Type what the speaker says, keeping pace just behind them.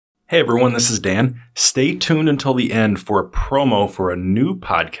Hey everyone, this is Dan. Stay tuned until the end for a promo for a new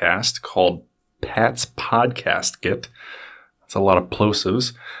podcast called Pat's Podcast Kit. That's a lot of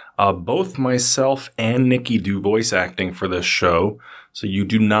plosives. Both myself and Nikki do voice acting for this show, so you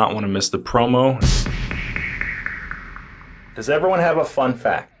do not want to miss the promo. Does everyone have a fun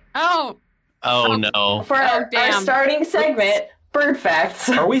fact? Oh no. For our starting segment, bird facts.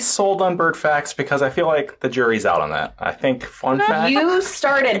 Are we sold on bird facts? Because I feel like the jury's out on that. I think fun facts. You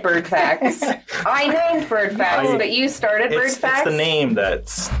started bird facts. I named bird facts, but you started bird facts. It's the name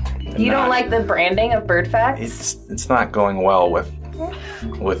that's... You don't like the branding of bird facts? It's not going well with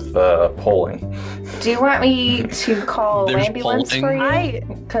polling. Do you want me to call There's ambulance polling? for you?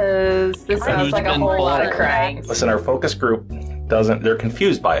 Because this sounds like a whole lot of crying. Listen, our focus group they're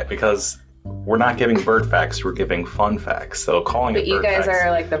confused by it because we're not giving bird facts, we're giving fun facts. So calling it bird facts. But you guys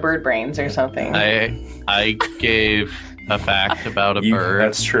are like the bird brains or something. I gave a fact about a bird.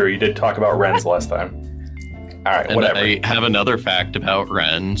 That's true. You did talk about wrens last time. All right, and whatever. I have another fact about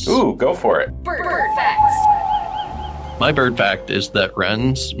wrens. Ooh, go for it. Bird facts. My bird fact is that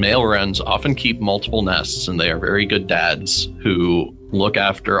male wrens often keep multiple nests, and they are very good dads who look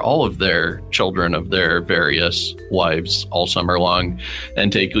after all of their children of their various wives all summer long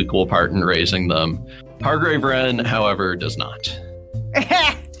and take equal part in raising them. Hargrave wren, however, does not.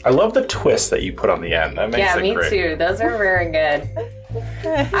 I love the twist that you put on the end. That makes it great. Yeah, me too. Those are very good.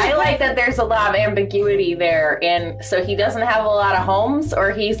 I like that there's a lot of ambiguity there, and so he doesn't have a lot of homes,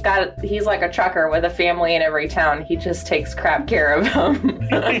 or he's like a trucker with a family in every town. He just takes crap care of them.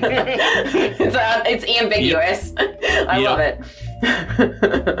 It's ambiguous. I love it.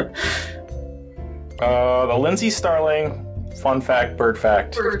 The Lindsay Starling fun fact, bird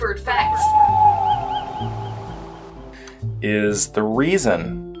fact. Bird facts. Is the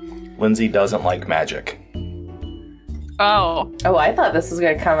reason Lindsay doesn't like magic. Oh, I thought this was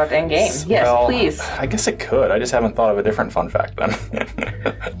going to come up in game. Yes, well, please. I guess it could. I just haven't thought of a different fun fact then.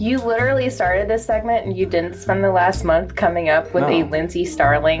 You literally started this segment and you didn't spend the last month coming up with a Lindsay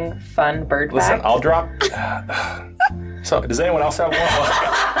Starling fun bird fact? Listen, I'll drop... So, does anyone else have one?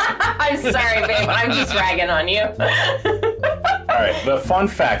 I'm sorry, babe. I'm just ragging on you. All right, the fun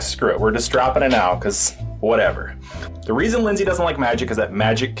fact, screw it. We're just dropping it now, because whatever. The reason Lindsay doesn't like magic is that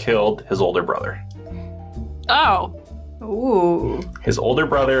magic killed his older brother. Oh. Ooh. His older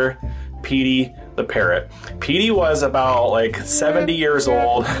brother, Petey the parrot. Petey was about 70 years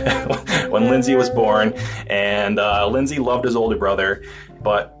old when Lindsay was born, and Lindsay loved his older brother,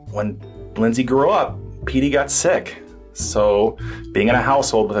 but when Lindsay grew up, Petey got sick. So, being in a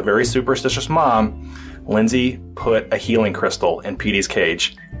household with a very superstitious mom, Lindsay put a healing crystal in Petey's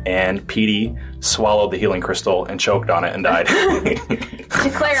cage, and Petey swallowed the healing crystal and choked on it and died. To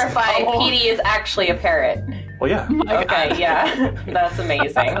clarify, Petey is actually a parrot. Well, yeah. Okay, yeah. That's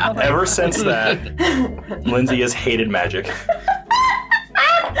amazing. Ever since that, Lindsay has hated magic.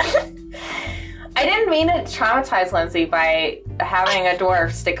 I didn't mean to traumatize Lindsay by having a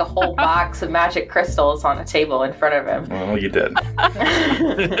dwarf stick a whole box of magic crystals on a table in front of him. Well, you did.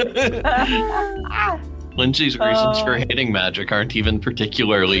 Lindsay's reasons for hating magic aren't even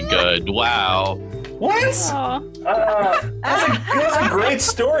particularly good. Wow. What? That's a great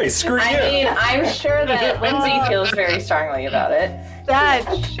story. Screw you. I mean, I'm sure that Lindsay feels very strongly about it. That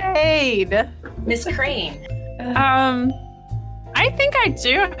shade. Miss Crane. I think I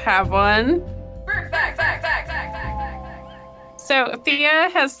do have one. Fact. So Thea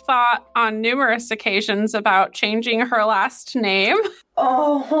has thought on numerous occasions about changing her last name.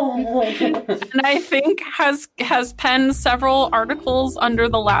 Oh. And I think has penned several articles under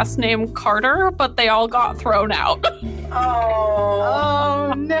the last name Carter, but they all got thrown out.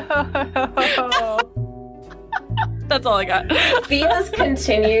 Oh no. That's all I got. Thea's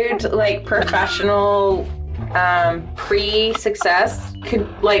continued professional pre-success could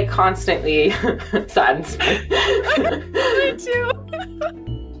constantly saddens me. Me too.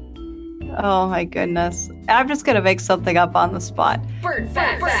 Oh my goodness. I'm just gonna make something up on the spot. Bird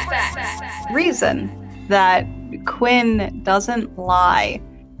facts. Reason that Quinn doesn't lie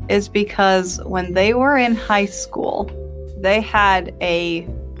is because when they were in high school, they had a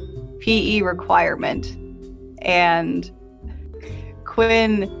PE requirement, and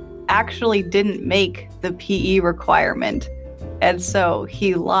Quinn actually didn't make the PE requirement, and so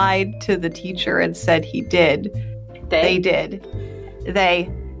he lied to the teacher and said he did. They did.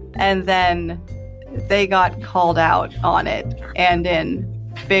 And then they got called out on it and in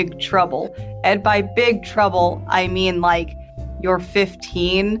big trouble. And by big trouble, I mean you're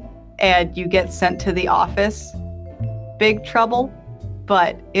 15 and you get sent to the office. Big trouble,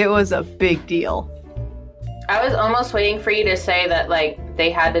 but it was a big deal. I was almost waiting for you to say that they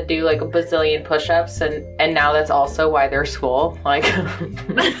had to do like a bazillion push-ups, and now that's also why they're swole. Like,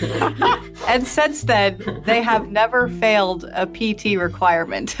 And since then, they have never failed a PT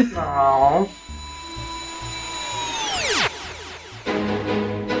requirement. aww.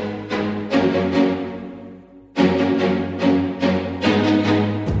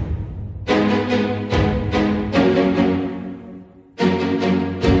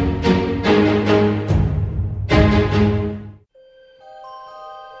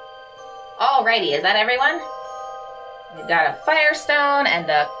 Alrighty, is that everyone? We've got a firestone and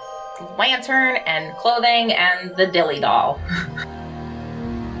a lantern and clothing and the dilly doll.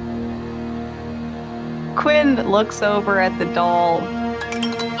 Quinn looks over at the doll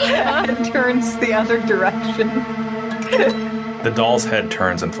and turns the other direction. The doll's head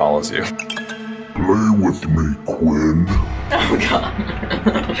turns and follows you. Play with me, Quinn. Oh god.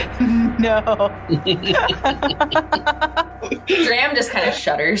 No. Dram just kind of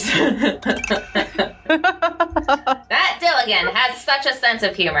shudders. That Dilligan has such a sense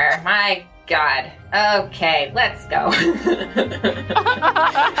of humor. My god. Okay, let's go.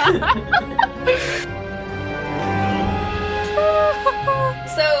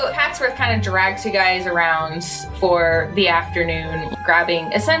 So Patsworth kind of drags you guys around for the afternoon,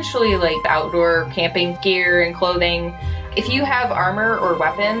 grabbing essentially like outdoor camping gear and clothing. If you have armor or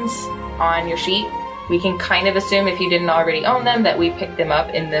weapons on your sheet, we can kind of assume, if you didn't already own them, that we picked them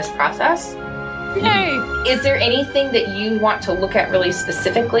up in this process. Yay! Is there anything that you want to look at really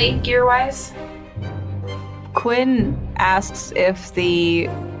specifically, gear-wise? Quinn asks if the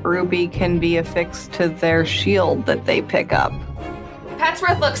ruby can be affixed to their shield that they pick up.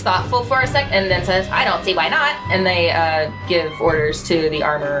 Patsworth looks thoughtful for a sec and then says, I don't see why not. And they give orders to the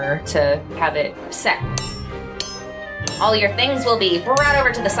armorer to have it set. All your things will be brought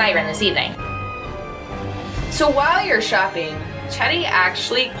over to the Siren this evening. So while you're shopping, Chetty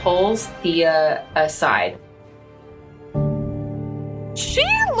actually pulls Thea aside. She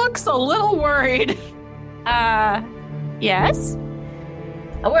looks a little worried. Yes?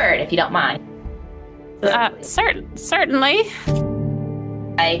 A word, if you don't mind. Certainly.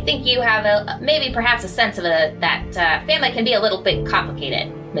 I think you have maybe perhaps a sense of that family can be a little bit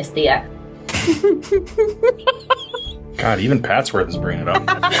complicated, Miss Thea. God, even Patsworth is bringing it up.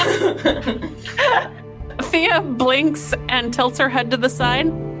 Thea blinks and tilts her head to the side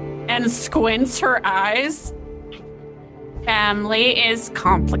and squints her eyes. Family is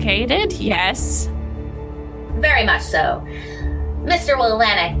complicated, yes. Very much so. Mr.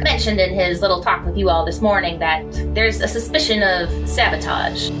 Willanick mentioned in his little talk with you all this morning that there's a suspicion of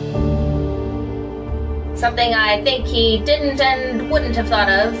sabotage. Something I think he didn't and wouldn't have thought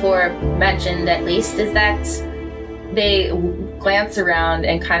of, or mentioned at least, is that they glance around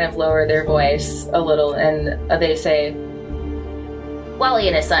and kind of lower their voice a little, and they say, Wally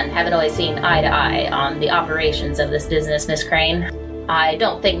and his son haven't always seen eye to eye on the operations of this business, Miss Crane. I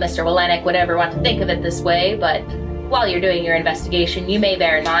don't think Mr. Willanick would ever want to think of it this way, but while you're doing your investigation, you may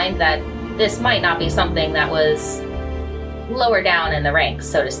bear in mind that this might not be something that was lower down in the ranks,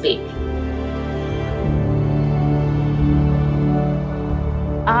 so to speak.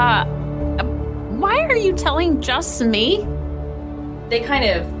 Why are you telling just me? They kind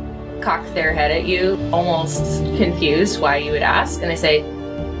of cock their head at you, almost confused why you would ask, and they say,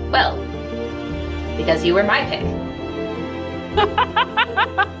 well, because you were my pick.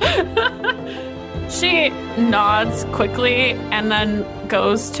 She nods quickly and then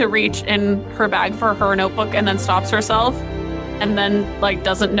goes to reach in her bag for her notebook and then stops herself and then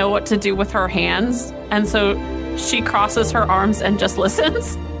doesn't know what to do with her hands. And so she crosses her arms and just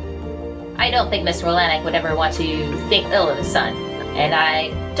listens. I don't think Mr. Willanick would ever want to think ill of his son. And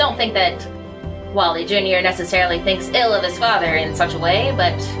I don't think that Wally Jr. necessarily thinks ill of his father in such a way,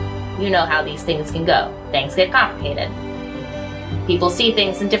 but you know how these things can go. Things get complicated. People see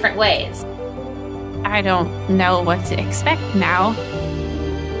things in different ways. I don't know what to expect now.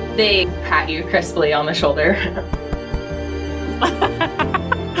 They pat you crisply on the shoulder.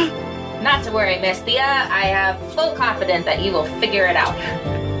 Not to worry, Miss Thea. I have full confidence that you will figure it out.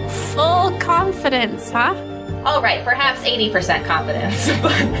 Full confidence, huh? All right, perhaps 80% confidence.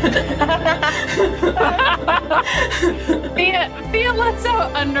 Thea lets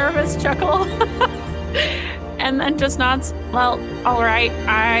out a nervous chuckle and then just nods. Well, all right,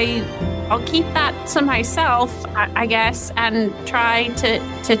 I'll keep that to myself, I guess, and try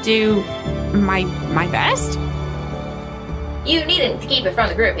to do my best. You needn't keep it from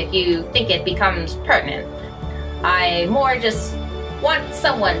the group if you think it becomes pertinent. I more just want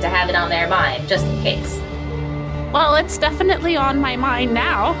someone to have it on their mind, just in case. Well, it's definitely on my mind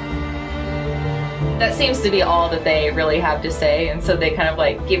now. that seems to be all that they really have to say, and so they kind of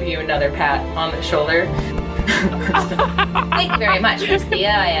like give you another pat on the shoulder. Thank you very much, Miss Thea.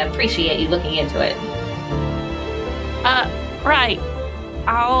 I appreciate you looking into it. Right.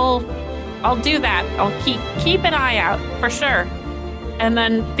 I'll do that. I'll keep an eye out for sure. And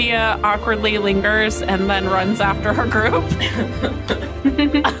then Thea awkwardly lingers and then runs after her group.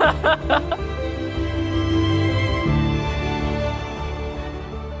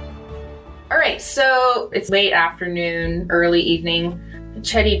 All right, so it's late afternoon, early evening.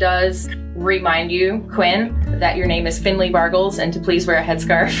 Chetty does remind you, Quinn, that your name is Finley Bargles and to please wear a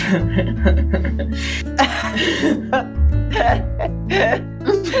headscarf.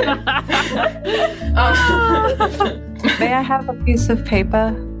 May I have a piece of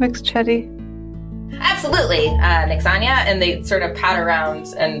paper, Mix Chetty? Absolutely, Nixania. And they sort of pat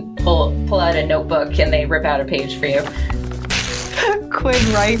around and pull out a notebook and they rip out a page for you.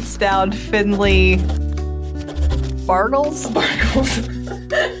 Quinn writes down Finley Bargles?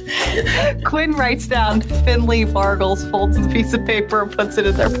 Quinn writes down Finley Bargles, folds the piece of paper, and puts it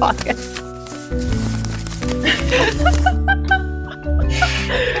in their pocket.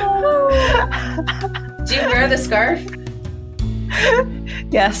 Do you wear the scarf?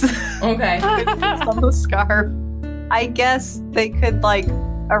 Yes. Okay. On the scarf. I guess they could, like,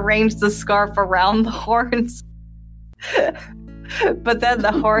 arrange the scarf around the horns. But then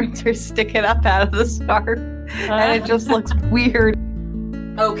the horns are sticking up out of the scarf. And it just looks weird.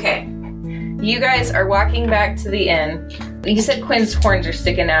 Okay. You guys are walking back to the inn. You said Quinn's horns are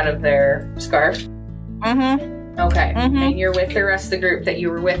sticking out of their scarf? Mm-hmm. Okay. Mm-hmm. And you're with the rest of the group that you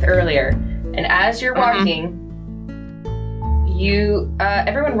were with earlier. And as you're walking, you,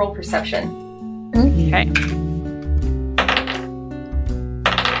 everyone roll perception. Okay.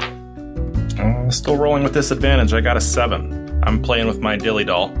 Still rolling with disadvantage. I got a 7. I'm playing with my dilly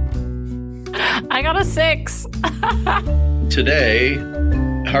doll. I got a 6. Today,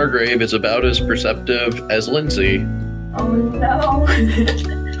 Hargrave is about as perceptive as Lindsay. Oh no.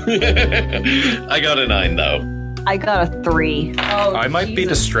 I got a 9, though. I got a 3. Oh, I might be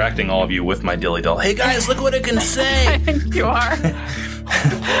distracting all of you with my dilly doll. Hey guys, look what it can I say! think you are.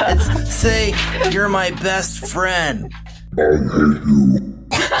 Say, you're my best friend. I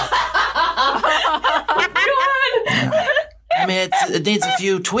hate you. I mean, it needs a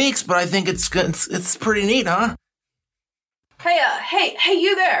few tweaks, but I think it's good. It's pretty neat, huh? Hey,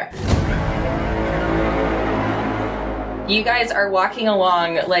 you there! You guys are walking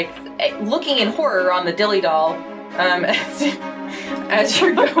along, like, looking in horror on the dilly doll, as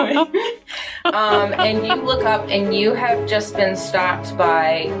you're going. And you look up and you have just been stopped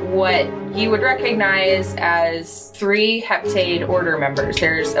by what you would recognize as 3 Heptade Order members.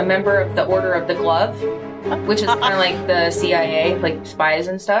 There's a member of the Order of the Glove, which is kind of like the CIA, like spies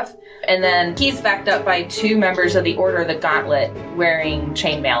and stuff. And then he's backed up by 2 members of the Order of the Gauntlet wearing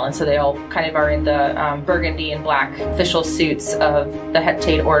chainmail. And so they all kind of are in the burgundy and black official suits of the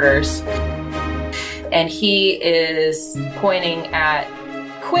Heptade Orders. And he is pointing at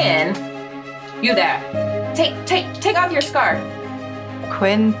Quinn. You there. Take off your scarf.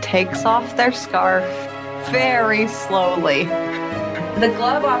 Quinn takes off their scarf very slowly. The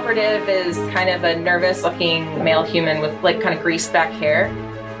glove operative is kind of a nervous-looking male human with like kind of greased back hair,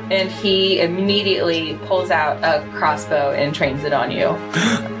 and he immediately pulls out a crossbow and trains it on you.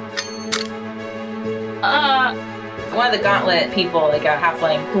 One of the gauntlet people, like a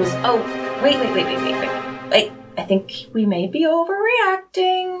halfling, goes, "Oh, wait. I think we may be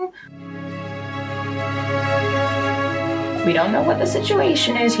overreacting. We don't know what the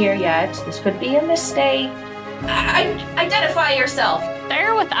situation is here yet. This could be a mistake. Identify yourself."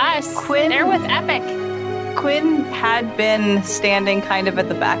 They're with us. Quinn. They're with Epic. Quinn had been standing kind of at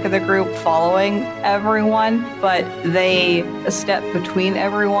the back of the group following everyone, but they step between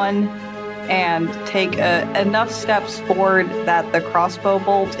everyone and take enough steps forward that the crossbow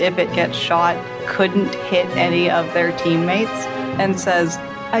bolt, if it gets shot, couldn't hit any of their teammates, and says,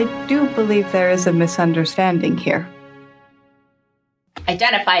 "I do believe there is a misunderstanding here."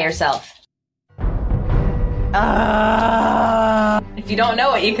 Identify yourself. If you don't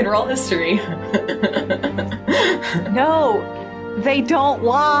know it, you can roll history. No, they don't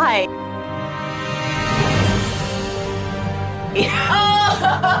lie.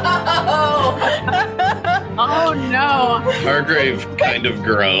 Oh no. Hargrave kind of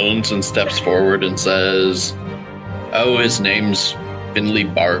groans and steps forward and says, "Oh, his name's Finley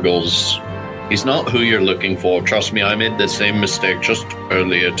Bargles. He's not who you're looking for. Trust me, I made the same mistake just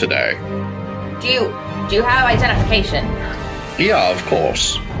earlier today." Do you have identification? Yeah, of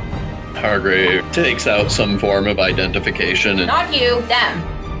course. Hargrave takes out some form of identification and Not you, them.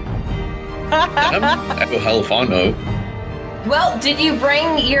 Hell if I know. Well, did you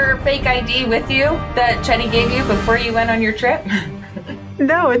bring your fake ID with you that Chetty gave you before you went on your trip?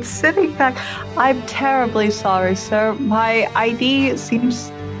 No, it's sitting back. I'm terribly sorry, sir. My ID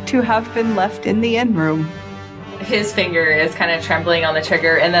seems to have been left in the inn room. His finger is kind of trembling on the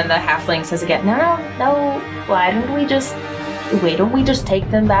trigger, and then the halfling says again, No. Why don't we just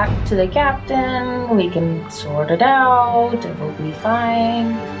take them back to the captain? We can sort it out. It will be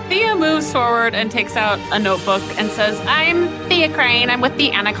fine. Thea moves forward and takes out a notebook and says, I'm Thea Crane. I'm with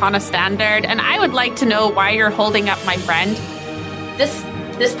the Anaconda Standard, and I would like to know why you're holding up my friend.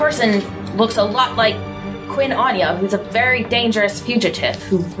 This person looks a lot like Quinn Anya, who's a very dangerous fugitive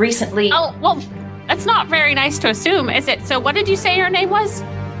who recently... Oh, well, that's not very nice to assume, is it? So what did you say your name was?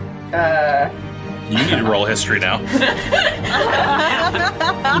 You need to roll history now.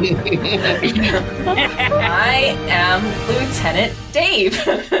 I am Lieutenant Dave.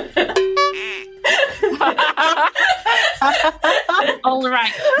 All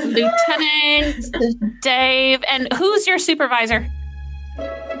right, Lieutenant Dave. And who's your supervisor?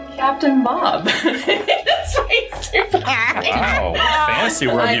 Captain Bob. That's my supervisor. Wow, fancy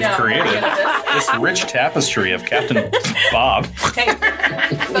world I you've know. created. This rich tapestry of Captain Bob. Hey,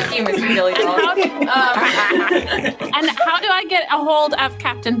 fuck you, Mr. Billy Dog. And how do I get a hold of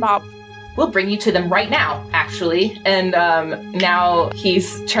Captain Bob? We'll bring you to them right now, actually. And now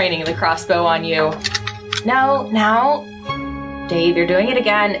he's training the crossbow on you. Now, Dave, you're doing it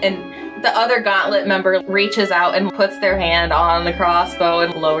again. And the other gauntlet member reaches out and puts their hand on the crossbow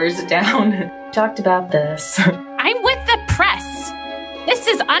and lowers it down. Talked about this. I'm with the press. This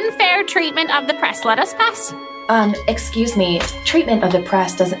is unfair treatment of the press. Let us pass. Excuse me. Treatment of the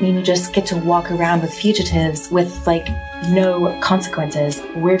press doesn't mean you just get to walk around with fugitives with, like, no consequences.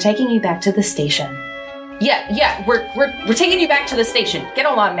 We're taking you back to the station. Yeah, we're taking you back to the station. Get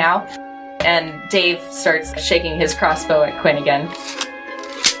along now. And Dave starts shaking his crossbow at Quinn again.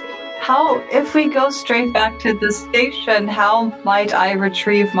 If we go straight back to the station, how might I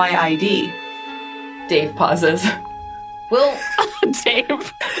retrieve my ID? Dave pauses. We'll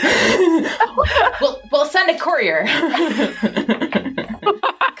Dave. we'll send a courier.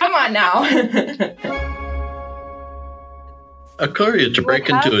 Come on now. A courier to break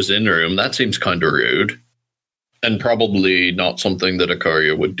into his inn room, that seems kind of rude. And probably not something that a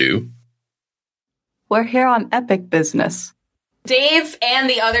courier would do. We're here on epic business. Dave and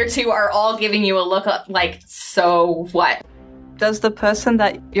the other two are all giving you a look up like, so what? Does the person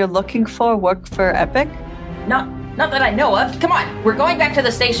that you're looking for work for Epic? Not that I know of. Come on, we're going back to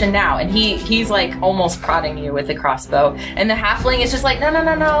the station now. And he's like almost prodding you with the crossbow. And the halfling is just like, no.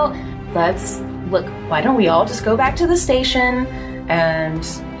 Look, why don't we all just go back to the station and,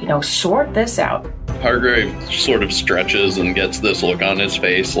 sort this out? Hargrave sort of stretches and gets this look on his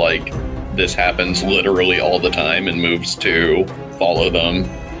face like this happens literally all the time and moves to follow them.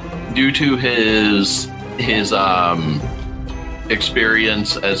 Due to his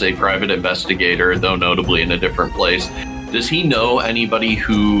experience as a private investigator, though notably in a different place, does he know anybody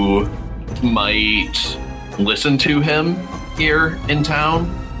who might listen to him here in town?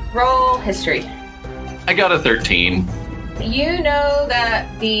 Roll history. I got a 13. You know that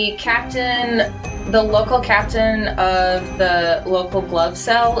the local captain of the local glove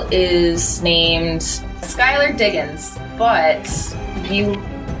cell is named Skylar Diggins, but you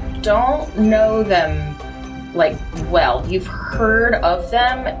don't know them, well. You've heard of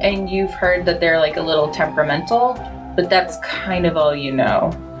them, and you've heard that they're, a little temperamental, but that's kind of all you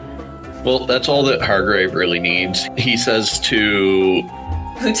know. Well, that's all that Hargrave really needs. He says to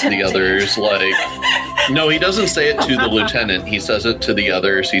the others, no, he doesn't say it to the lieutenant. He says it to the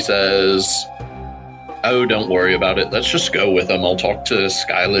others. He says, oh, don't worry about it. Let's just go with him. I'll talk to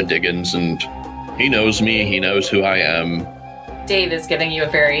Skylar Diggins, and he knows me. He knows who I am. Dave is giving you a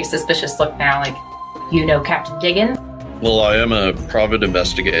very suspicious look now, you know Captain Diggins? Well, I am a private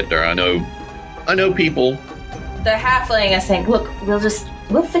investigator. I know people. The halfling is saying, look,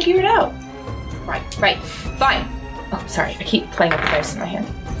 we'll figure it out. Right, fine. Oh, sorry, I keep playing with the dice in my hand.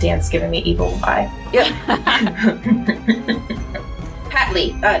 Dan's giving me evil eye. Yep.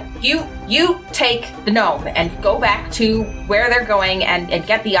 Hatley, you take the gnome and go back to where they're going and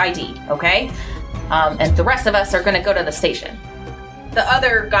get the ID, okay? And the rest of us are going to go to the station. The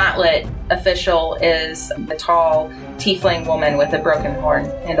other gauntlet official is the tall tiefling woman with a broken horn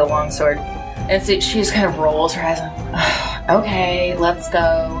and a longsword. And so she just kind of rolls her eyes and, okay, let's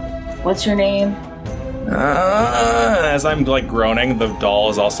go. What's your name? As I'm groaning, the doll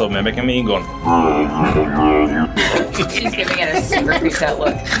is also mimicking me, going. She's giving it a super creeped out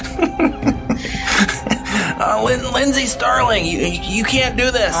look. Lindsay Starling, you can't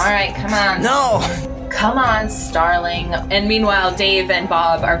do this. All right, come on. No. Come on, Starling. And meanwhile, Dave and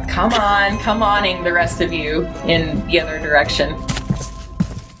Bob are come oning the rest of you in the other direction.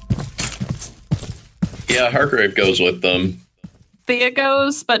 Yeah, Hargrave goes with them. Thea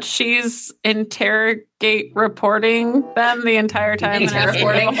goes, but she's interrogate reporting them the entire time.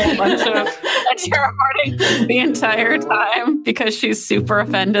 Interreporting. And a whole bunch of interreporting the entire time because she's super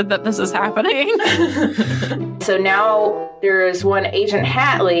offended that this is happening. So now there's one Agent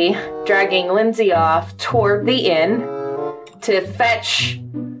Hatley dragging Lindsay off toward the inn to fetch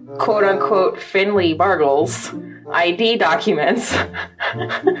quote-unquote Finley Bargles ID documents.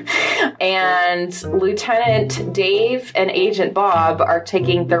 And Lieutenant Dave and Agent Bob are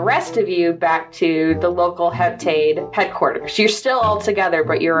taking the rest of you back to the local Heptade headquarters. You're still all together,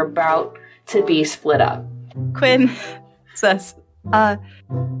 but you're about to be split up. Quinn says,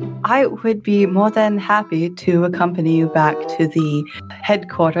 I would be more than happy to accompany you back to the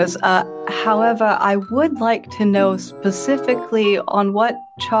headquarters. However, I would like to know specifically on what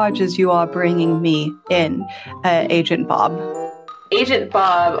charges you are bringing me in, Agent Bob. Agent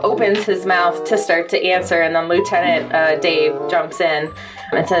Bob opens his mouth to start to answer, and then Lieutenant Dave jumps in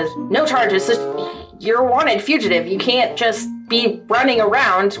and says, "No charges. You're a wanted fugitive. You can't just be running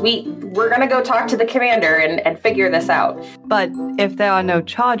around. We're gonna go talk to the commander and figure this out." But if there are no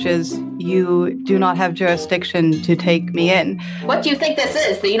charges, you do not have jurisdiction to take me in. What do you think this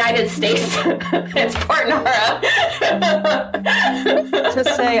is? The United States? It's Port Nora. To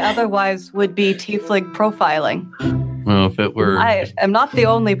say otherwise would be tiefling profiling. Well, if it were... I am not the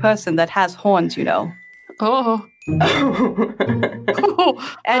only person that has horns, you know. Oh.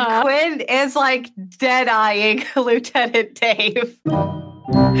 And Quinn is like dead-eyeing Lieutenant Dave.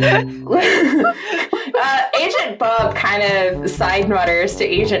 Agent Bob kind of side mutters to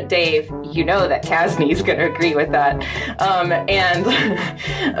Agent Dave, "You know that Kasny's going to agree with that." And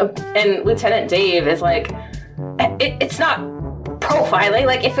Lieutenant Dave is like, it's not profiling.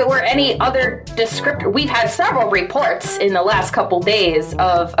 Like, if it were any other descriptor, we've had several reports in the last couple days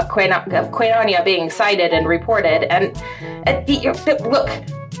of Quinonia being sighted and reported, and look,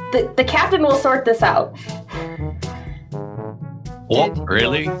 the captain will sort this out. What? Did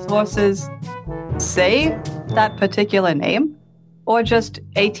Really? your sources say that particular name? Or just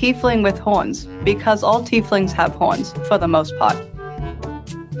a tiefling with horns? Because all tieflings have horns, for the most part.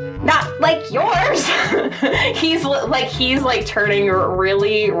 Not like yours. He's turning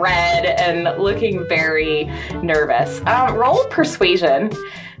really red and looking very nervous. Roll persuasion.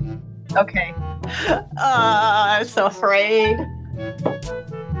 Okay. I'm so afraid.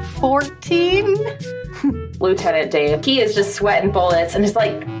 14? Lieutenant Dave. He is just sweating bullets and is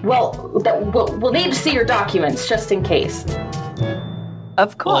like, we'll need to see your documents just in case.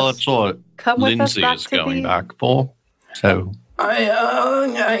 Of course. Well, that's what Come with us Lindsay back is to going the- back for. So,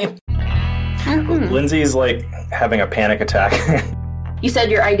 Lindsay's like having a panic attack. You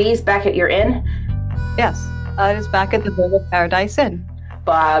said your ID's back at your inn? Yes. It is back at the Bird of Paradise Inn.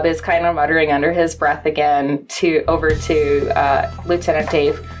 Bob is kind of muttering under his breath again over to Lieutenant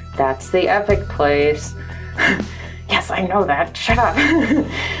Dave. That's the epic place. Yes, I know that. Shut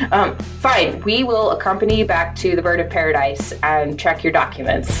up. Fine. We will accompany you back to the Bird of Paradise and check your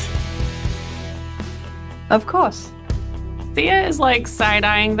documents. Of course. Thea is like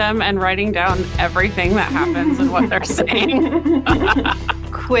side-eyeing them and writing down everything that happens and what they're saying.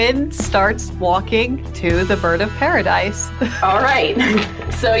 Quinn starts walking to the Bird of Paradise. All right.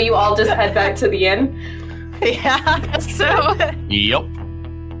 So you all just head back to the inn? Yeah. So yep.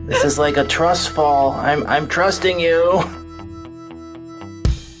 This is like a trust fall. I'm trusting you.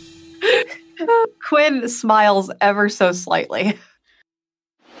 Quinn smiles ever so slightly.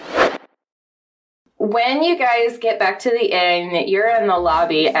 When you guys get back to the inn, you're in the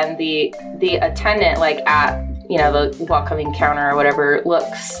lobby, and the attendant, like at the welcoming counter or whatever,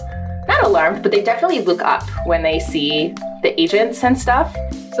 looks not alarmed, but they definitely look up when they see the agents and stuff.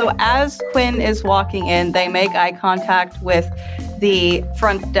 So as Quinn is walking in, they make eye contact with the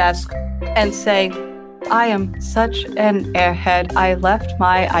front desk and say, "I am such an airhead. I left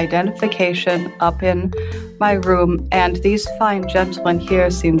my identification up in my room, and these fine gentlemen here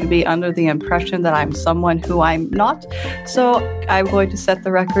seem to be under the impression that I'm someone who I'm not. So I'm going to set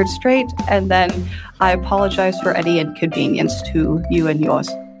the record straight, and then I apologize for any inconvenience to you and yours."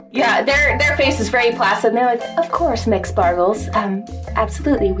 Yeah, their face is very placid, and they're like, "Of course, Mick Bargles.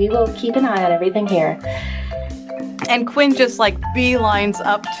 Absolutely, we will keep an eye on everything here." And Quinn just like beelines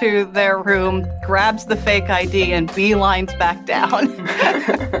up to their room, grabs the fake ID, and beelines back down.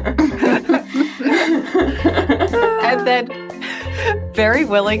 And then very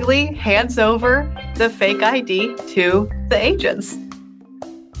willingly hands over the fake ID to the agents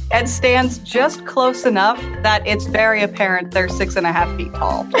and stands just close enough that it's very apparent they're 6.5 feet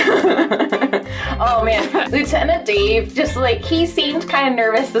tall. Oh man, Lieutenant Dave, just like, he seemed kind of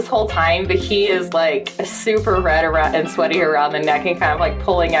nervous this whole time, but he is like super red and sweaty around the neck and kind of like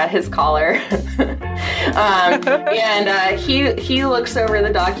pulling at his collar. He looks over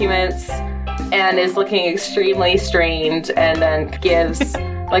the documents and is looking extremely strained, and then gives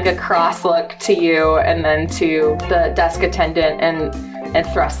like a cross look to you and then to the desk attendant and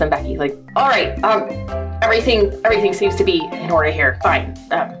thrusts them back. He's like, all right, everything seems to be in order here. Fine.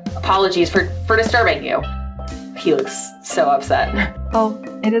 Apologies for disturbing you. He looks so upset. Oh,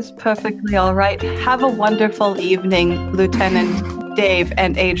 it is perfectly all right. Have a wonderful evening, Lieutenant Dave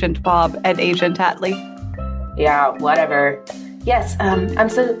and Agent Bob and Agent Atlee. Yeah, whatever. Yes, I'm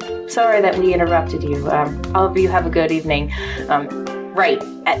so sorry that we interrupted you. All of you have a good evening.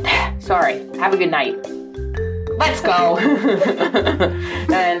 Sorry. Have a good night. Let's go.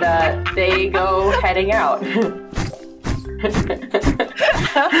 And they go heading out.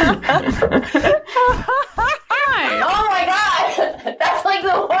 Oh my god! That's like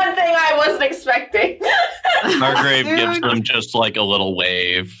the one thing I wasn't expecting. Hargrave gives them just like a little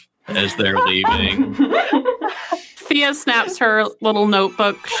wave as they're leaving. Thea snaps her little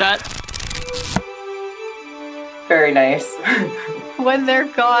notebook shut. Very nice. When they're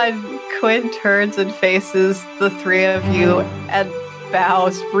gone, Quinn turns and faces the three of you and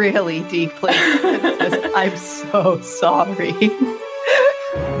bows really deeply and says, I'm so sorry.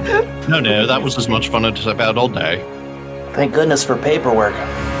 No, that was as much fun as I've had all day. Thank goodness for paperwork.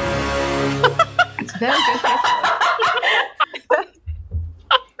 It's very good.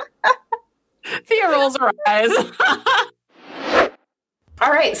 Thea rolls her eyes.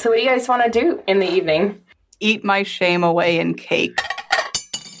 All right, so what do you guys want to do in the evening? Eat my shame away in cake.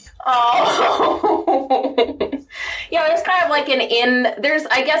 Oh. Yeah, there's kind of like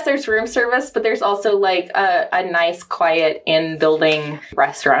I guess there's room service, but there's also like a nice, quiet in-building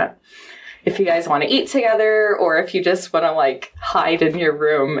restaurant. If you guys want to eat together, or if you just want to like hide in your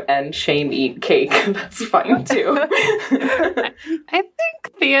room and shame eat cake, that's fine too. I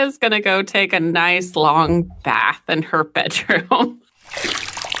think Thea's gonna go take a nice long bath in her bedroom.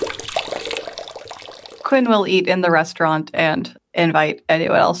 Quinn will eat in the restaurant and invite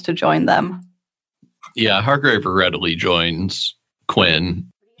anyone else to join them. Yeah, Hargrave readily joins Quinn.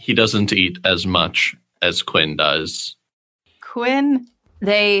 He doesn't eat as much as Quinn does. Quinn,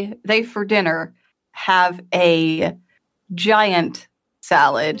 they for dinner have a giant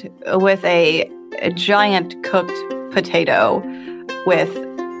salad with a giant cooked potato with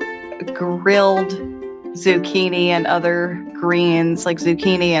grilled zucchini and other greens like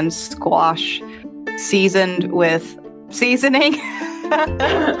zucchini and squash seasoned with seasoning. Yummy.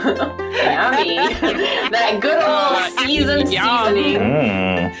 That good old seasoned seasoning.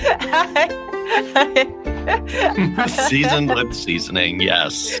 Seasoned with seasoning,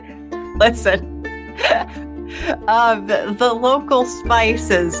 yes. Listen, the local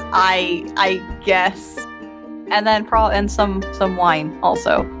spices, I guess, and then and some wine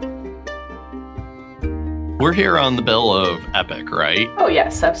also. We're here on the bill of Epic, right? Oh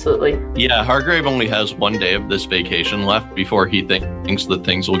yes, absolutely. Yeah, Hargrave only has 1 day of this vacation left before he thinks that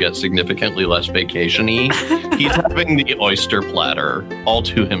things will get significantly less vacation-y. He's having the oyster platter all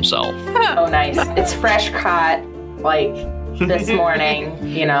to himself. Oh, nice. It's fresh caught, like, this morning,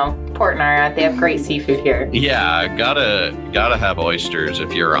 Port Nara. They have great seafood here. Yeah, gotta have oysters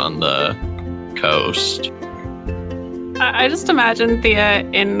if you're on the coast. I just imagine Thea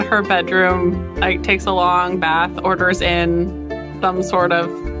in her bedroom, like, takes a long bath, orders in some sort of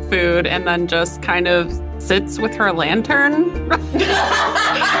food, and then just kind of sits with her lantern.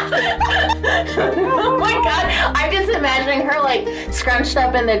 Oh my god, I'm just imagining her like scrunched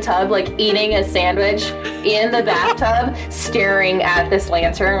up in the tub, like eating a sandwich in the bathtub, staring at this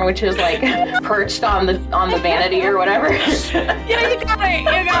lantern, which is like perched on the vanity or whatever. Yeah, you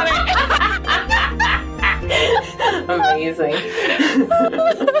got it. Amazing.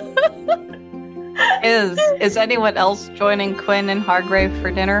 Is anyone else joining Quinn and Hargrave for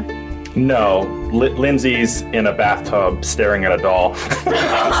dinner? No, Lindsay's in a bathtub staring at a doll. Oh,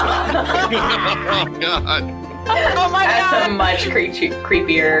 God. Oh, my God. That's a much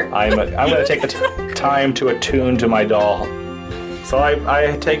creepier. I'm going to take the time to attune to my doll. So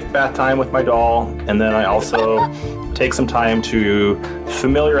I take bath time with my doll, and then I also take some time to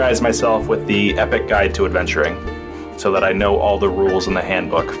familiarize myself with the Epic Guide to Adventuring, so that I know all the rules in the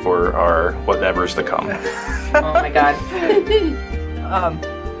handbook for our whatever's to come. Oh my god.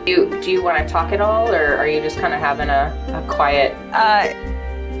 Do you want to talk at all, or are you just kind of having a quiet?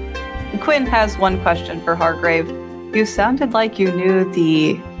 Quinn has one question for Hargrave. You sounded like you knew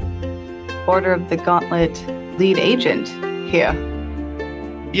the Order of the Gauntlet lead agent here.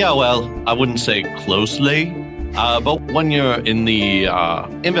 Yeah, well, I wouldn't say closely, but when you're in the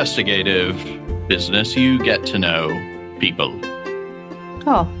investigative business, you get to know people.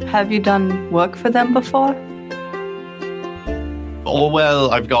 Oh, have you done work for them before? Oh,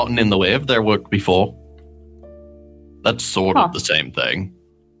 well, I've gotten in the way of their work before. That's sort of the same thing.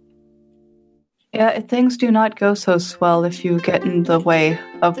 Yeah, things do not go so swell if you get in the way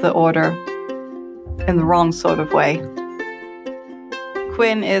of the Order. In the wrong sort of way.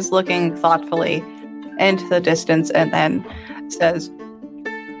 Quinn is looking thoughtfully into the distance and then says,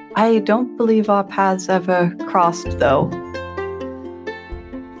 I don't believe our paths ever crossed, though.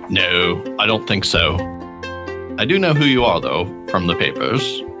 No, I don't think so. I do know who you are, though, from the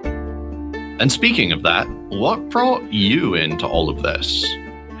papers. And speaking of that, what brought you into all of this?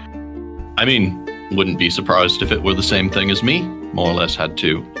 I mean, wouldn't be surprised if it were the same thing as me. More or less had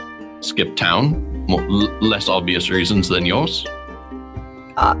to skip town. Less obvious reasons than yours.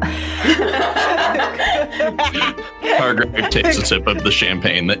 Hargrave takes a sip of the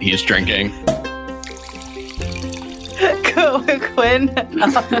champagne that he's drinking. Quinn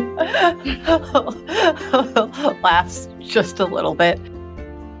laughs just a little bit.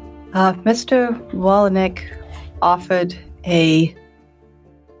 Mr. Wallenick offered a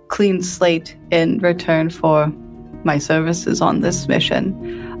clean slate in return for my services on this mission.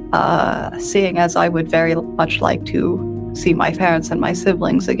 Seeing as I would very much like to see my parents and my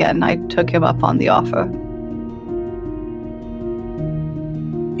siblings again, I took him up on the offer.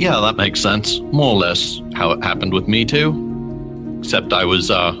 Yeah, that makes sense. More or less how it happened with me too. Except I was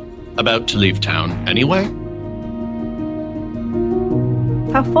about to leave town anyway.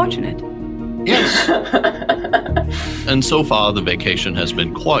 How fortunate. Yes. And so far the vacation has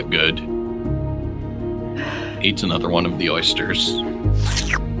been quite good. Eats another one of the oysters.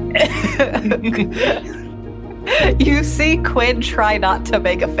 You see Quinn try not to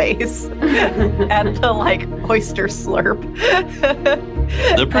make a face at the oyster slurp.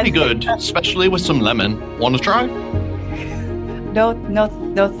 They're pretty good, especially with some lemon. Want to try? No,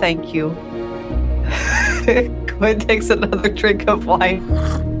 thank you. Quinn takes another drink of wine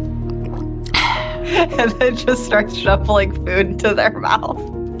and then just starts shuffling food into their mouth.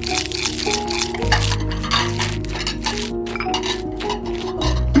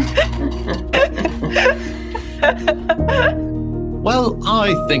 Well,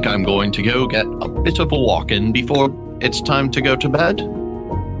 I think I'm going to go get a bit of a walk-in before it's time to go to bed.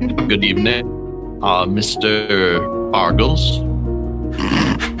 Good evening, Mr. Argles.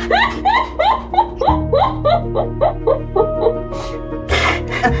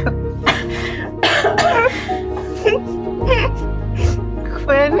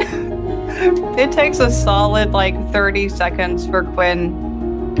 Quinn, it takes a solid 30 seconds for Quinn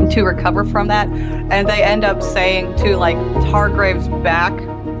to recover from that, and they end up saying to Hargrave's back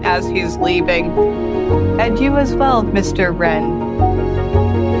as he's leaving, and you as well, Mr. Wren.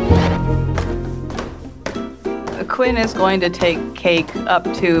 Quinn is going to take cake up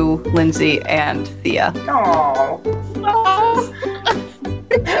to Lindsay and Thea. Aww.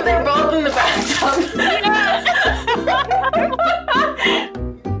 They're both in the bathtub.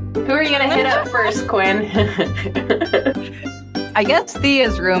 Who are you gonna hit up first, Quinn? I guess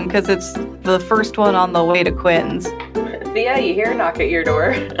Thea's room, because it's the first one on the way to Quinn's. Thea, you hear a knock at your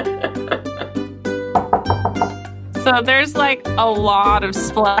door. So there's a lot of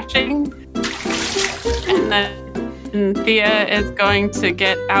splashing. And then Thea is going to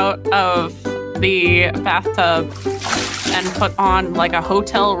get out of the bathtub and put on a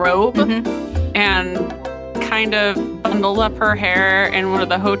hotel robe and kind of bundle up her hair in one of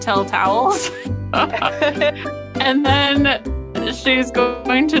the hotel towels. And then she's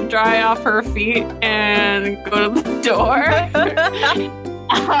going to dry off her feet and go to the door.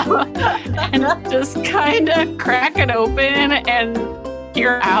 And just kind of crack it open and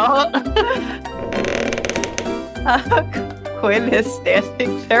you're out. Quinn is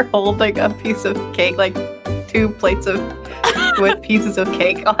standing there holding a piece of cake, 2 plates with pieces of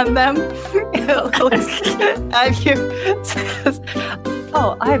cake on them. It looks at you, says,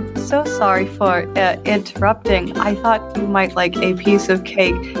 "Oh, I'm so sorry for interrupting. I thought you might like a piece of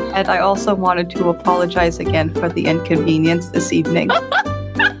cake, and I also wanted to apologize again for the inconvenience this evening."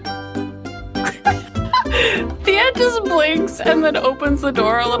 Thea just blinks and then opens the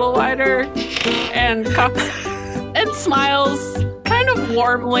door a little wider and cocks and smiles kind of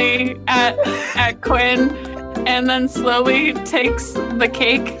warmly at Quinn, and then slowly takes the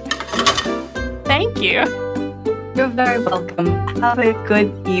cake. Thank you. You're very welcome. Have a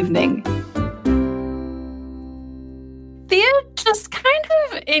good evening. Thea just kind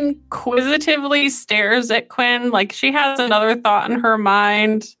of inquisitively stares at Quinn like she has another thought in her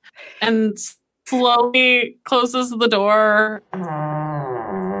mind and slowly closes the door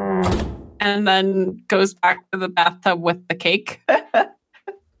and then goes back to the bathtub with the cake.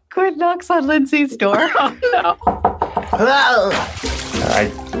 Quinn knocks on Lindsay's door. Oh no. I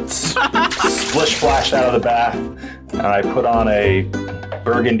splish splash out of the bath, and I put on a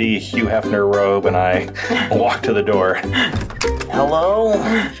burgundy Hugh Hefner robe, and I walk to the door. Hello?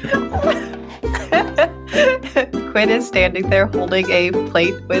 Quinn is standing there holding a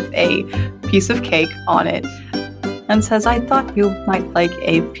plate with a piece of cake on it and says, I thought you might like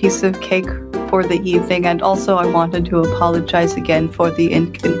a piece of cake for the evening, and also I wanted to apologize again for the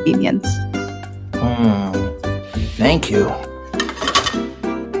inconvenience. Thank you.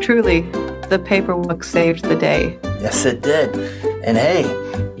 Truly, the paperwork saved the day. Yes, it did. And hey,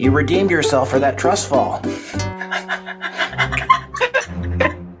 you redeemed yourself for that trust fall.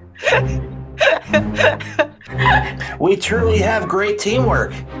 We truly have great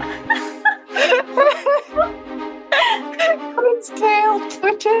teamwork. Quinn's tail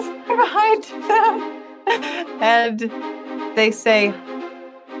twitches behind them. And they say,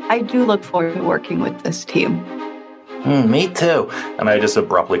 I do look forward to working with this team. Me too. And I just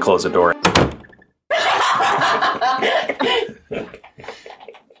abruptly close the door.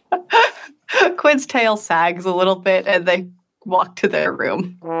 Quinn's tail sags a little bit and they walk to their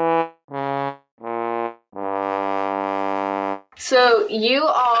room. So you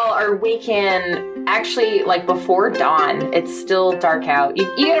all are waking actually like before dawn. It's still dark out.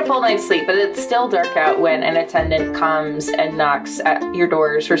 You get a full night's sleep, but it's still dark out when an attendant comes and knocks at your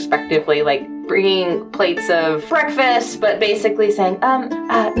doors respectively, like bringing plates of breakfast, but basically saying,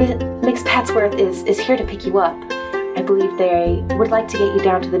 Mix Patsworth is here to pick you up. I believe they would like to get you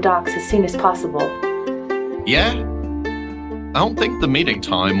down to the docks as soon as possible. Yeah? I don't think the meeting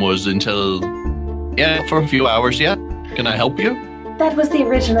time was until, for a few hours yet. Can I help you? That was the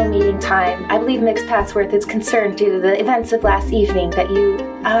original meeting time. I believe Mix Patsworth is concerned due to the events of last evening that you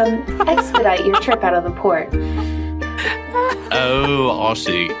expedite your trip out of the port. Oh,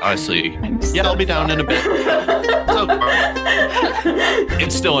 I see. Yeah, I'll be down in a bit. So far.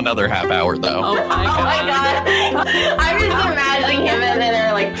 It's still another half hour, though. Oh my god. I'm just imagining him in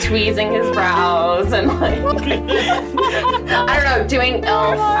there, like, tweezing his brows and, like, I don't know, doing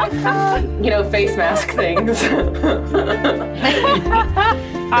elf, face mask things.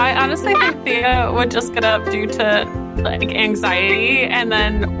 I honestly think Thea would just get up due to, like, anxiety and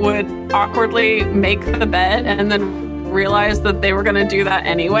then would awkwardly make the bed and then realize that they were going to do that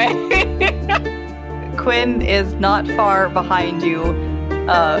anyway. Quinn is not far behind you.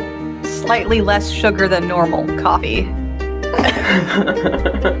 Slightly less sugar than normal coffee.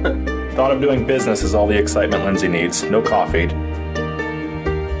 Thought of doing business is all the excitement Lindsay needs. No coffee.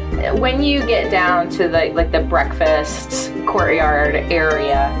 When you get down to the breakfast courtyard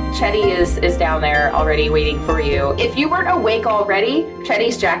area, Chetty is down there already waiting for you. If you weren't awake already,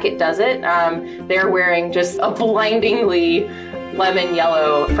 Chetty's jacket does it. They're wearing just a blindingly lemon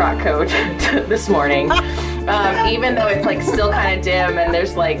yellow frock coat this morning. Even though it's like still kind of dim and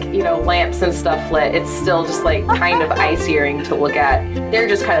there's lamps and stuff lit, it's still just like kind of eye-searing to look at. They're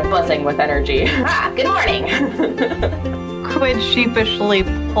just kind of buzzing with energy. Good morning. Quinn sheepishly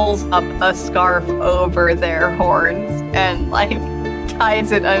pulls up a scarf over their horns and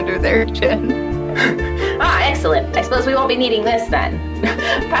ties it under their chin. Excellent. I suppose we won't be needing this then.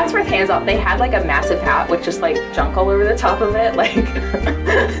 Patsworth hands out. They had a massive hat with just junk all over the top of it,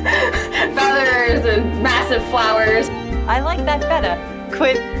 feathers and massive flowers. I like that better.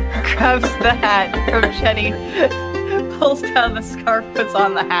 Quinn grabs the hat from Chetty, pulls down the scarf, puts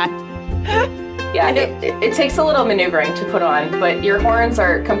on the hat. Yeah, it takes a little maneuvering to put on, but your horns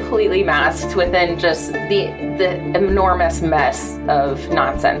are completely masked within just the enormous mess of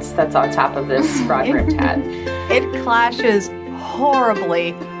nonsense that's on top of this broad-brimmed hat. It clashes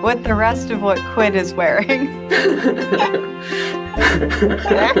horribly with the rest of what Quinn is wearing.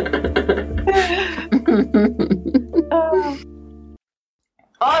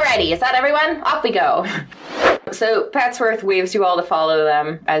 Alrighty, is that everyone? Off we go. So Patsworth waves you all to follow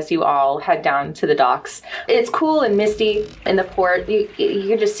them as you all head down to the docks. It's cool and misty in the port. You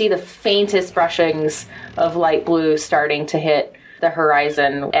can just see the faintest brushings of light blue starting to hit the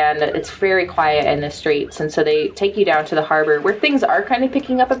horizon, and it's very quiet in the streets. And so they take you down to the harbor where things are kind of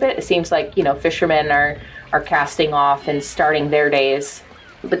picking up a bit. It seems like, fishermen are casting off and starting their days.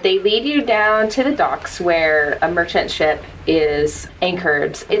 But they lead you down to the docks where a merchant ship is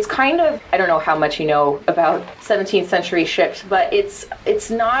anchored. It's kind of, I don't know how much you know about 17th century ships, but it's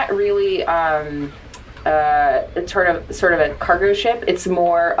not really it's sort of a cargo ship. It's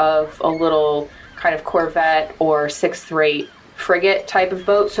more of a little kind of corvette or sixth-rate frigate type of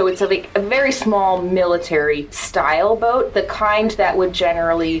boat. So it's like a very small military style boat, the kind that would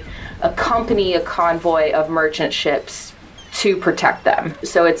generally accompany a convoy of merchant ships to protect them.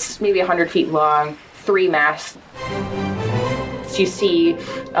 So it's maybe 100 feet long, 3 masts. You see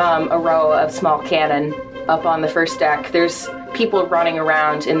a row of small cannon up on the first deck. There's people running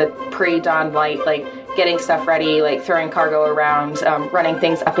around in the pre-dawn light, like getting stuff ready, like throwing cargo around, running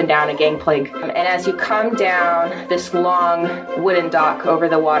things up and down a gangplank. And as you come down this long wooden dock over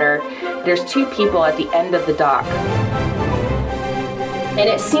the water, there's 2 people at the end of the dock. And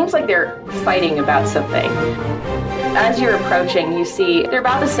it seems like they're fighting about something. As you're approaching, you see they're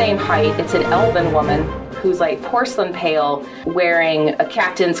about the same height. It's an elven woman who's like porcelain pale, wearing a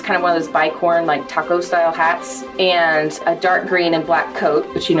captain's kind of one of those bicorn, like taco style hats, and a dark green and black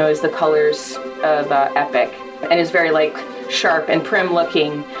coat, which you know is the colors of Epic, and is very like sharp and prim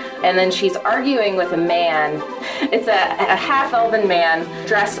looking. And then she's arguing with a man. It's a half-elven man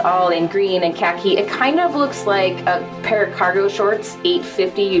dressed all in green and khaki. It kind of looks like a pair of cargo shorts,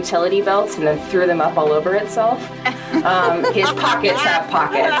 850 utility belts, and then threw them up all over itself. His pockets have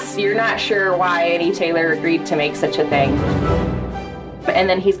pockets. You're not sure why any tailor agreed to make such a thing. And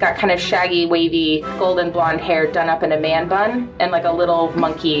then he's got kind of shaggy, wavy, golden blonde hair done up in a man bun, and like a little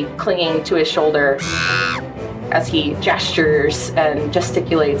monkey clinging to his shoulder as he gestures and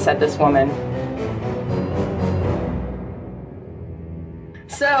gesticulates at this woman.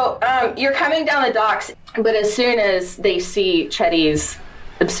 So you're coming down the docks, but as soon as they see Chetty's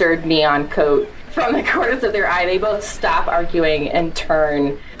absurd neon coat from the corners of their eye, they both stop arguing and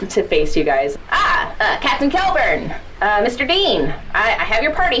turn to face you guys. Captain Kelburn, Mr. Dean, I have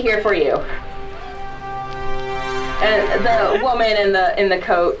your party here for you. And the woman in the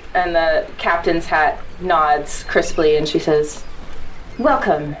coat and the captain's hat nods crisply, and she says,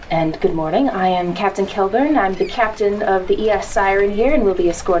 "Welcome and good morning. I am Captain Kelburn. I'm the captain of the ES Siren here, and will be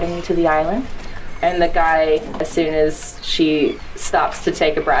escorting you to the island." And the guy, as soon as she stops to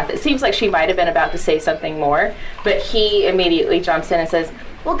take a breath, it seems like she might have been about to say something more, but he immediately jumps in and says,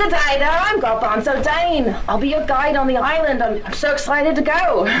 "Well, good day there. I'm Garbanzo Dane. I'll be your guide on the island. I'm so excited to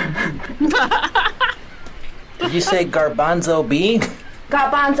go." Did you say Garbanzo B?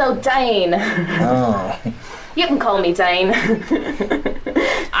 Garbanzo Dane. Oh. You can call me Dane.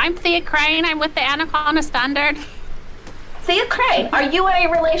 I'm Thea Crane. I'm with the Anaconda Standard. Thea Crane, are you any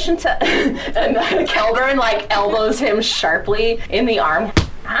relation to... And Kelburn, like, elbows him sharply in the arm.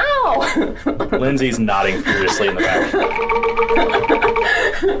 Ow! Lindsay's nodding furiously in the back.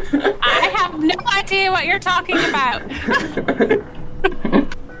 I have no idea what you're talking about.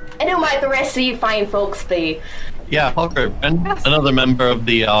 And who might the rest of you fine folks be? Yeah, Parker, and another member of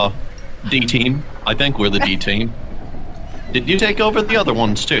the D team. I think we're the D team. Did you take over the other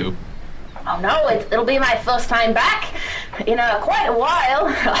ones too? Oh no, it'll be my first time back in quite a while.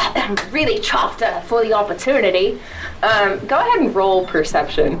 I'm really chuffed for the opportunity. Go ahead and roll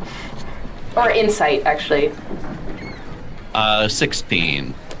perception. Or insight, actually.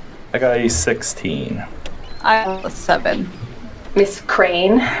 16. I got a 16. I have a 7. Miss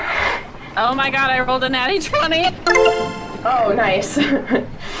Crane. Oh my god, I rolled a natty 20. Oh, nice.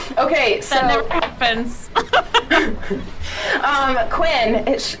 Okay, so... That never happens. Quinn,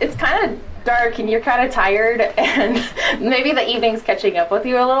 it's kind of dark and you're kind of tired, and maybe the evening's catching up with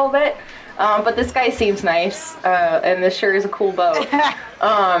you a little bit, but this guy seems nice, and this sure is a cool boat.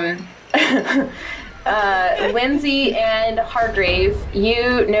 Lindsay and Hargrave,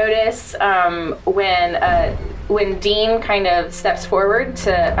 you notice when Dean kind of steps forward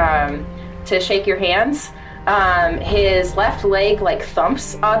to shake your hands, his left leg like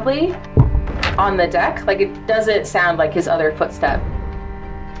thumps oddly on the deck, like it doesn't sound like his other footstep.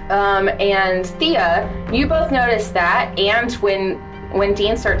 And Thea, you both notice that, and when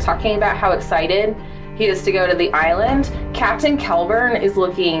Dean starts talking about how excited he is to go to the island, Captain Kelburn is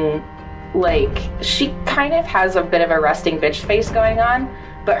looking like she kind of has a bit of a resting bitch face going on,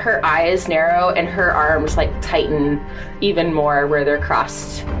 but her eyes narrow and her arms like tighten even more where they're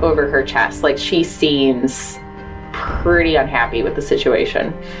crossed over her chest. Like she seems pretty unhappy with the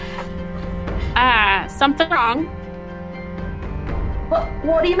situation. Something wrong.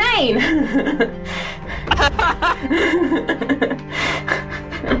 What do you mean?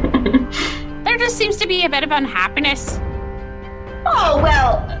 There just seems to be a bit of unhappiness. Oh,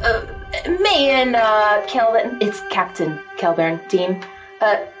 well, me and Kelvin, it's Captain Kelburn, Dean.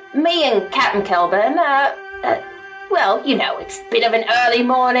 Me and Captain Kelvin, well, you know, it's a bit of an early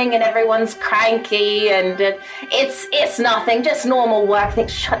morning and everyone's cranky and it's nothing, just normal work.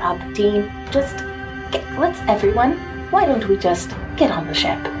 Shut up, Dean. Why don't we just get on the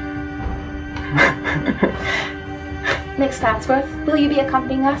ship? Miss Fatsworth, will you be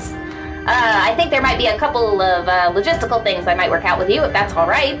accompanying us? I think there might be a couple of logistical things I might work out with you, if that's all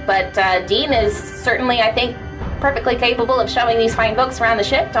right, but Dean is certainly, I think, perfectly capable of showing these fine folks around the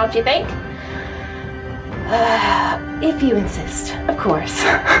ship, don't you think? If you insist, of course.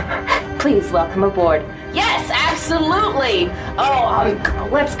 Please welcome aboard. Yes, absolutely!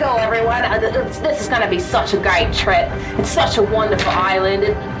 Let's go, everyone. This is going to be such a great trip. It's such a wonderful island.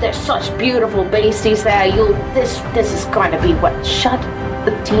 There's such beautiful beasties there. This is going to be what? Shut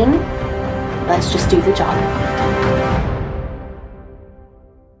the Dean. Let's just do the job.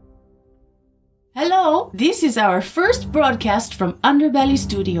 Hello, this is our first broadcast from Underbelly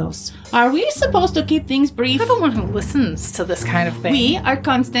Studios. Are we supposed to keep things brief? You're the one who listens to this kind of thing. We are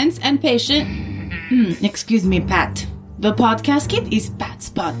Constance and Patient. Excuse me, Pat. The podcast kit is Pat's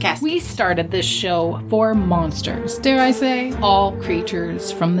podcast. We started this show for monsters, dare I say, all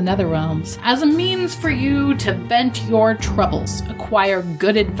creatures from the Netherrealms, as a means for you to vent your troubles, acquire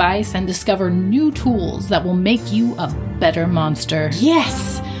good advice, and discover new tools that will make you a better monster.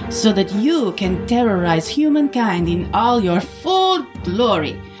 Yes! So that you can terrorize humankind in all your full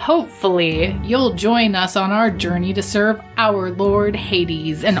glory. Hopefully, you'll join us on our journey to serve our Lord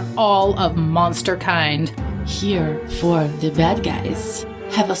Hades and all of monster kind. Here for the bad guys.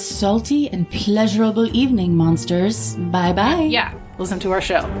 Have a salty and pleasurable evening, monsters. Bye-bye. Yeah, listen to our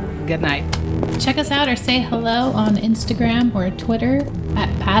show. Good night. Check us out or say hello on Instagram or Twitter at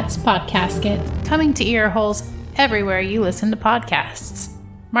Pat's Podcast Kit. Coming to ear holes everywhere you listen to podcasts.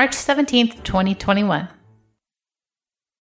 March 17th, 2021.